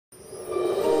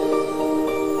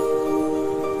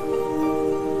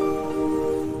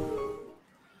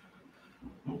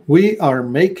We are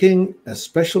making a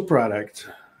special product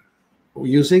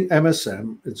using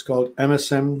MSM. It's called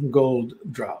MSM Gold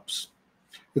Drops.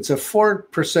 It's a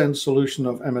 4% solution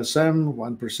of MSM,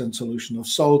 1% solution of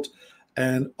salt,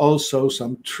 and also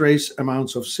some trace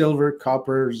amounts of silver,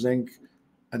 copper, zinc,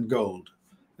 and gold.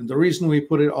 And the reason we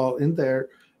put it all in there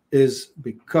is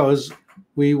because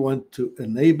we want to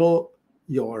enable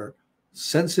your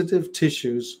sensitive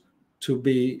tissues to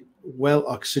be well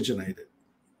oxygenated.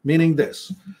 Meaning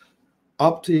this,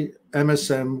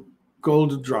 MSM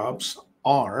Gold Drops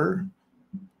are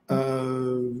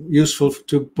useful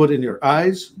to put in your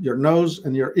eyes, your nose,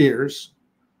 and your ears,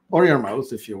 or your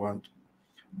mouth if you want.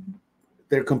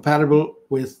 They're compatible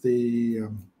with the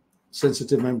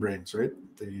sensitive membranes, right?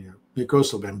 The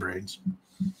mucosal membranes.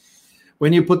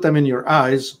 When you put them in your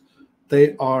eyes,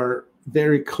 they are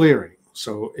very clearing.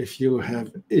 So if you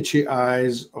have itchy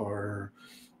eyes or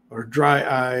dry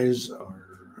eyes or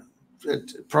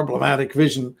problematic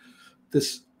vision,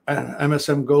 this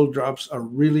MSM Gold Drops are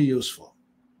really useful.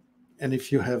 And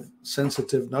if you have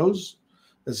sensitive nose,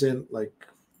 as in like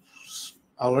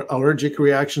allergic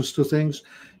reactions to things,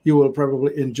 you will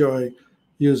probably enjoy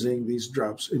using these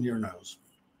drops in your nose.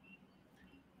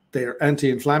 They are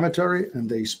anti-inflammatory and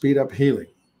they speed up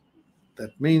healing.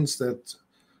 That means that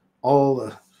all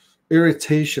the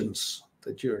irritations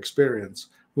that you experience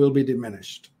will be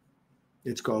diminished.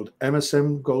 It's called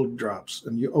MSM Gold Drops,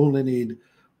 and you only need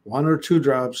 1 or 2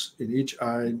 drops in each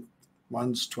eye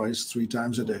once, twice, 3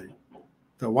 times a day.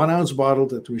 The 1 ounce bottle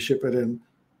that we ship it in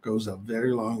goes a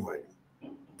very long way.